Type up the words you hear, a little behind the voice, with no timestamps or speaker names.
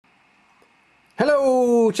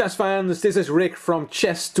Hello chess fans, this is Rick from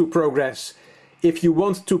Chess to Progress. If you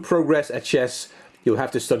want to progress at chess, you'll have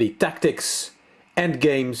to study tactics,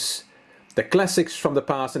 endgames, the classics from the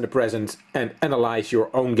past and the present, and analyze your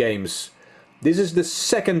own games. This is the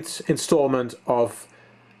second installment of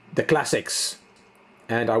the classics.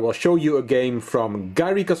 And I will show you a game from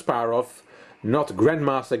Garry Kasparov, not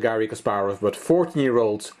Grandmaster Garry Kasparov, but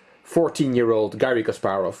 14-year-old Garry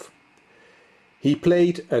Kasparov. He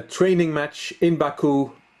played a training match in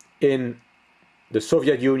Baku in the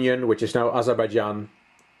Soviet Union, which is now Azerbaijan.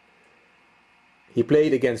 He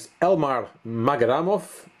played against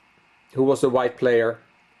Magerramov, who was the white player.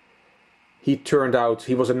 He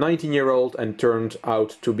was a 19-year-old and turned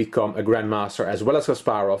out to become a grandmaster as well as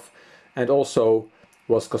Kasparov, and also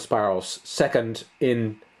was Kasparov's second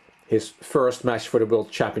in his first match for the World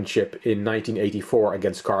Championship in 1984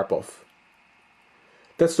 against Karpov.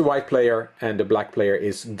 That's the white player, and the black player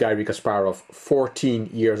is Garry Kasparov,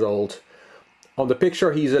 14 years old. On the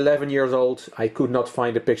picture he's 11 years old. I could not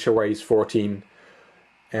find a picture where he's 14.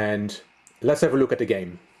 And let's have a look at the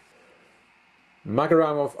game.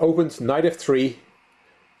 Magerramov opens knight f3,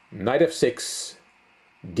 knight f6,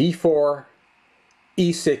 d4,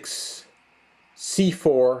 e6,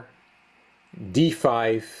 c4,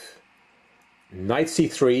 d5, knight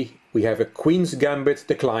c3. We have a queen's gambit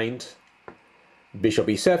declined. Bishop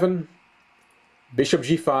e7, bishop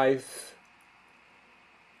g5,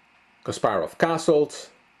 Kasparov castled,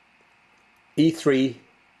 e3,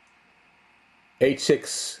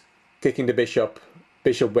 h6, kicking the bishop,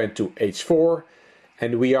 bishop went to h4,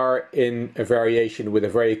 and we are in a variation with a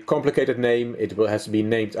very complicated name. It has been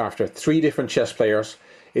named after three different chess players.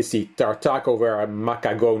 It's the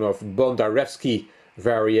Tartakover-Makagonov-Bondarevsky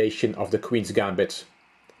variation of the Queen's Gambit.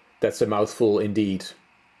 That's a mouthful indeed.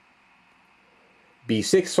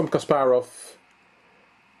 b6 from Kasparov,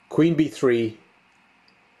 queen b3,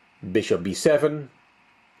 bishop b7,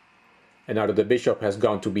 and now that the bishop has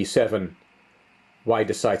gone to b7, white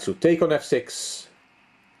decides to take on f6,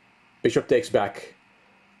 bishop takes back,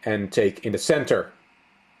 and take in the center.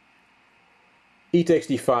 E takes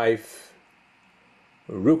d5,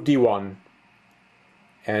 rook d1,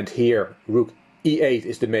 and here rook e8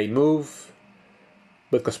 is the main move,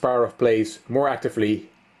 but Kasparov plays more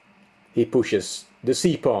actively. He pushes the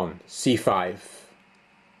c-pawn, c5.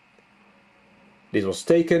 This was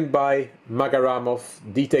taken by Magerramov,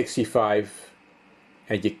 d takes c5,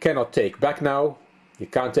 and you cannot take back now. You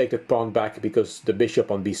can't take the pawn back because the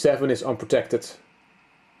bishop on b7 is unprotected.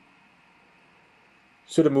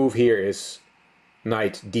 So the move here is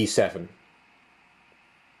knight d7.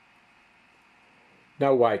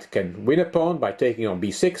 Now white can win a pawn by taking on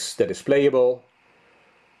b6, that is playable,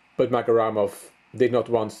 but Magerramov did not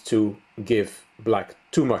want to give black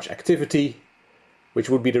too much activity, which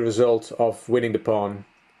would be the result of winning the pawn,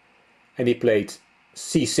 and he played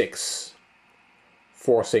c6,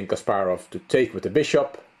 forcing Kasparov to take with the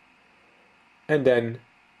bishop, and then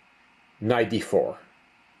knight d4.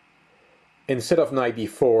 Instead of knight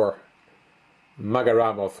d4,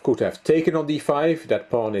 Magerramov could have taken on d5. That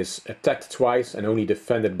pawn is attacked twice and only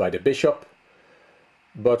defended by the bishop,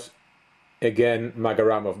 but again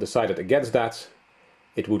Magerramov decided against that.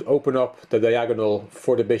 It would open up the diagonal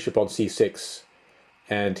for the bishop on c6,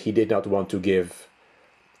 and he did not want to give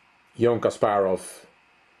young Kasparov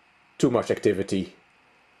too much activity.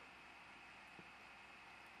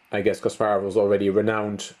 I guess Kasparov was already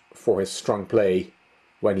renowned for his strong play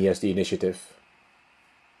when he has the initiative.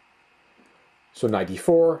 So knight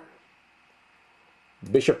d4,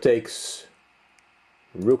 bishop takes,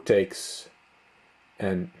 rook takes,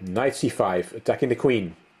 and knight c5, attacking the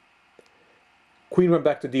queen. Queen went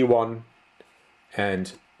back to d1,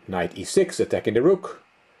 and knight e6, attacking the rook,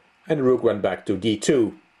 and rook went back to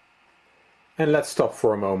d2. And let's stop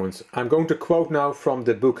for a moment. I'm going to quote now from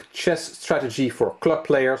the book Chess Strategy for Club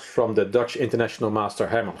Players from the Dutch international master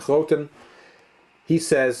Herman Groten. He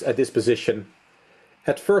says at this position,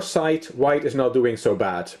 "At first sight, white is not doing so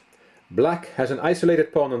bad. Black has an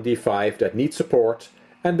isolated pawn on d5 that needs support,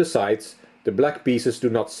 and besides, the black pieces do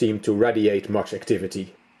not seem to radiate much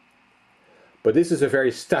activity." But this is a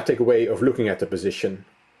very static way of looking at the position.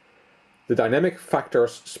 The dynamic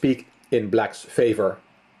factors speak in black's favor.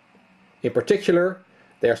 In particular,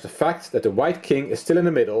 there's the fact that the white king is still in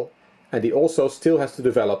the middle, and he also still has to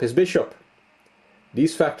develop his bishop.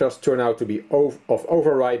 These factors turn out to be of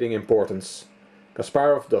overriding importance.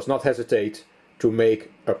 Kasparov does not hesitate to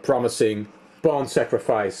make a promising pawn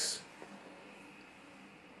sacrifice.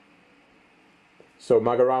 So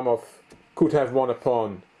Magerramov could have won a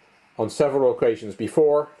pawn on several occasions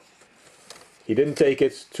before. He didn't take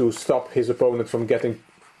it to stop his opponent from getting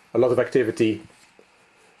a lot of activity,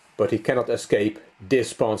 but he cannot escape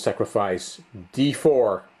this pawn sacrifice.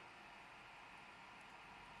 d4.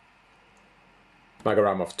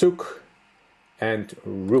 Magerramov took, and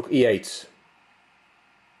rook e8.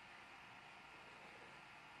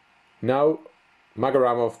 Now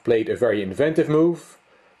Magerramov played a very inventive move.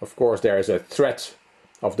 Of course, there is a threat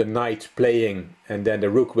of the knight playing, and then the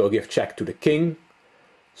rook will give check to the king.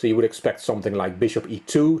 So you would expect something like bishop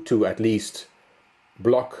e2 to at least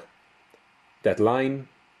block that line.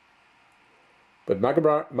 But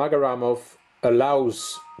Magerramov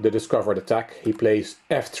allows the discovered attack. He plays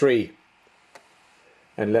f3.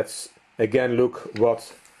 And let's again look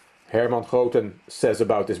what Herman Groten says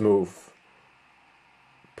about this move.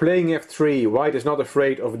 Playing f3, white is not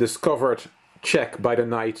afraid of a discovered check by the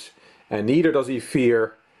knight, and neither does he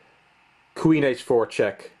fear queen h4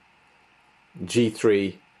 check,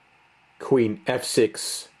 g3, queen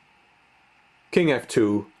f6, king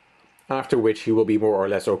f2, after which he will be more or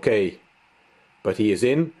less okay. But he is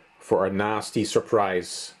in for a nasty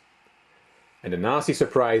surprise. And the nasty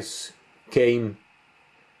surprise came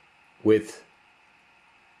with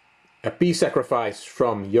a piece sacrifice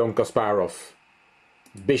from young Kasparov.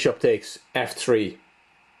 Bishop takes f3.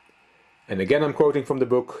 And again I'm quoting from the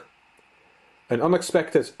book. An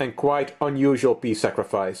unexpected and quite unusual piece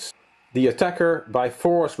sacrifice. The attacker by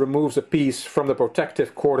force removes a piece from the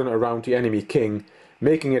protective cordon around the enemy king,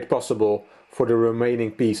 making it possible for the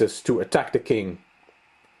remaining pieces to attack the king.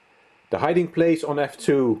 The hiding place on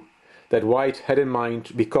f2 that white had in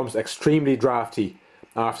mind becomes extremely drafty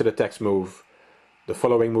after the text move. The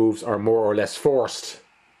following moves are more or less forced.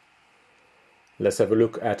 Let's have a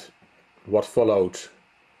look at what followed.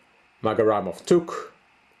 Magerramov took,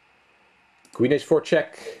 queen h4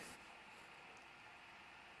 check.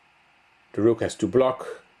 The rook has to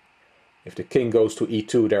block. If the king goes to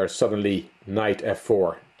e2, there's suddenly knight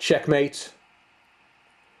f4 checkmate.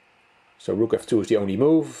 So rook f2 is the only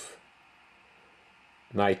move.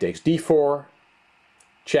 Knight takes d4,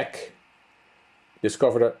 check.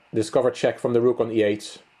 Discovered check from the rook on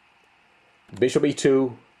e8. Bishop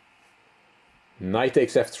e2, knight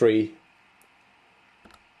takes f3.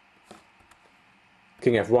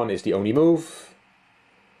 King f1 is the only move.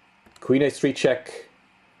 Queen h3 check.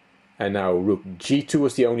 And now rook g2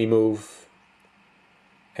 is the only move.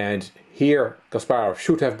 And here Kasparov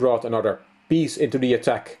should have brought another piece into the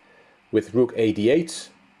attack with rook a d8.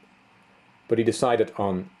 But he decided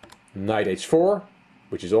on knight h4,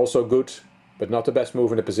 which is also good, but not the best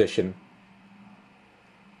move in the position.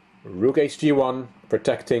 Rook hg1,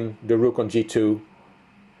 protecting the rook on g2.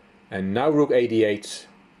 And now rook a d8.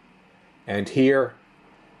 And here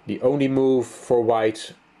the only move for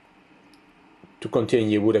white to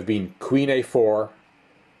continue would have been queen a4,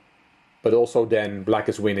 but also then black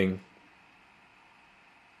is winning.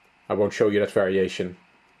 I won't show you that variation.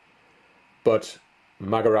 But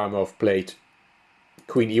Magerramov played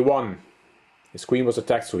queen e1. His queen was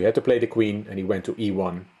attacked, so he had to play the queen, and he went to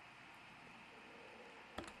e1.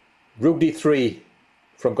 Rook d3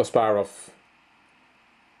 from Kasparov.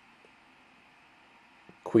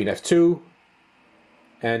 Queen f2.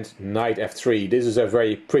 And knight f3. This is a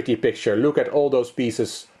very pretty picture. Look at all those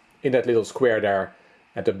pieces in that little square there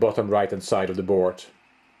at the bottom right hand side of the board.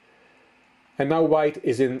 And now white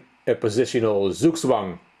is in a positional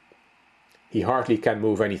zugzwang. He hardly can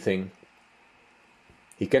move anything.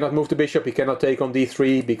 He cannot move the bishop, he cannot take on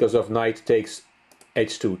d3 because of knight takes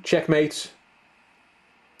h2 checkmate.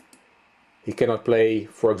 He cannot play,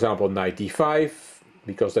 for example, knight d5,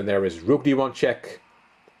 because then there is rook d1 check.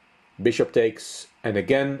 Bishop takes, and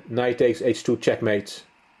again knight takes h2 checkmate.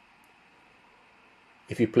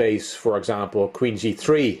 If he plays, for example, queen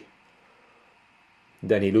g3,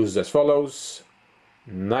 then he loses as follows.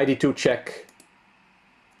 Knight e2 check,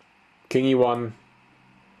 king e1,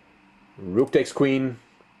 rook takes queen,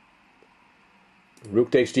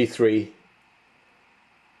 rook takes g3,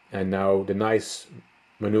 and now the nice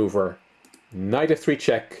maneuver, knight f3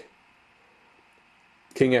 check,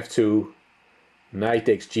 king f2, knight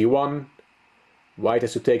takes g1, white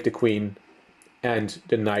has to take the queen, and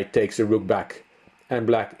the knight takes the rook back, and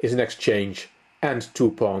black is in exchange and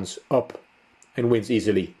 2 pawns up and wins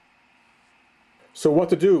easily. So what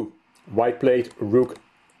to do? White played rook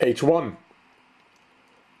h1,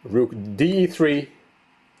 rook de3,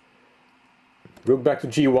 rook back to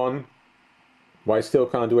g1. White still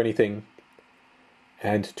can't do anything.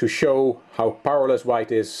 And to show how powerless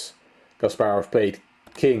white is, Kasparov played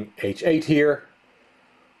king h8 here,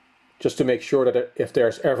 just to make sure that if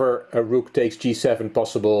there's ever a rook takes g7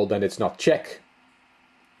 possible, then it's not check.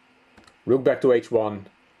 Rook back to h1,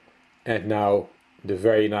 and now the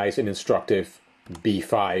very nice and instructive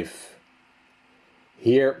b5.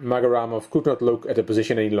 Here Magerramov could not look at the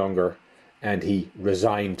position any longer and he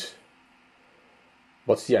resigned.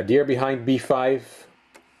 What's the idea behind b5?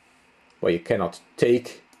 Well, you cannot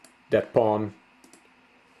take that pawn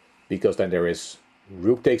because then there is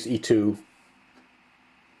rook takes e2,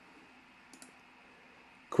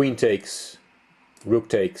 queen takes, rook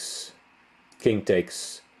takes, king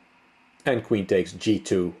takes, and queen takes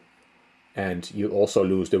g2, and you also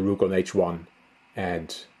lose the rook on h1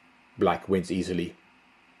 and black wins easily.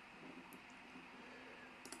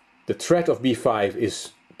 The threat of b5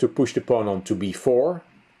 is to push the pawn on to b4,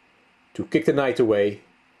 to kick the knight away,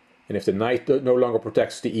 and if the knight no longer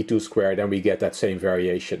protects the e2 square, then we get that same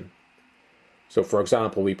variation. So for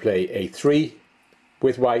example, we play a3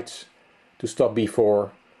 with white to stop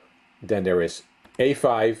b4, then there is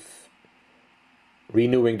a5,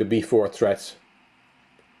 renewing the b4 threat.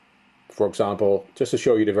 For example, just to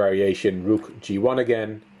show you the variation, rook g1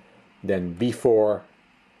 again, then b4,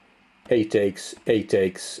 a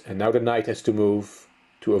takes, and now the knight has to move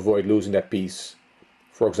to avoid losing that piece.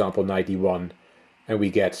 For example, knight d1, and we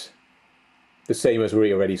get the same as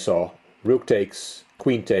we already saw. Rook takes,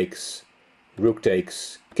 queen takes, rook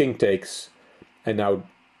takes, king takes, and now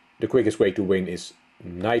the quickest way to win is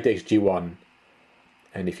knight takes g1,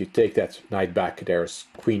 and if you take that knight back, there's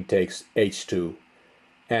queen takes h2,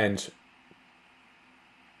 and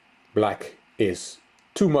black is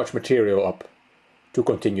too much material up to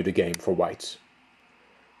continue the game for white.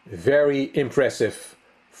 Very impressive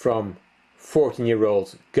from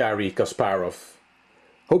 14-year-old Garry Kasparov.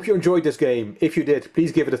 Hope you enjoyed this game. If you did,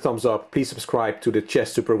 please give it a thumbs up. Please subscribe to the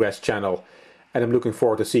Chess to Progress channel, and I'm looking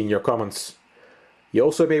forward to seeing your comments. You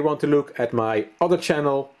also may want to look at my other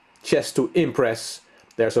channel, Chess to Impress.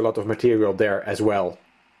 There's a lot of material there as well.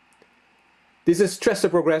 This is Chess to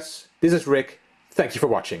Progress. This is Rick. Thank you for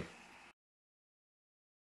watching.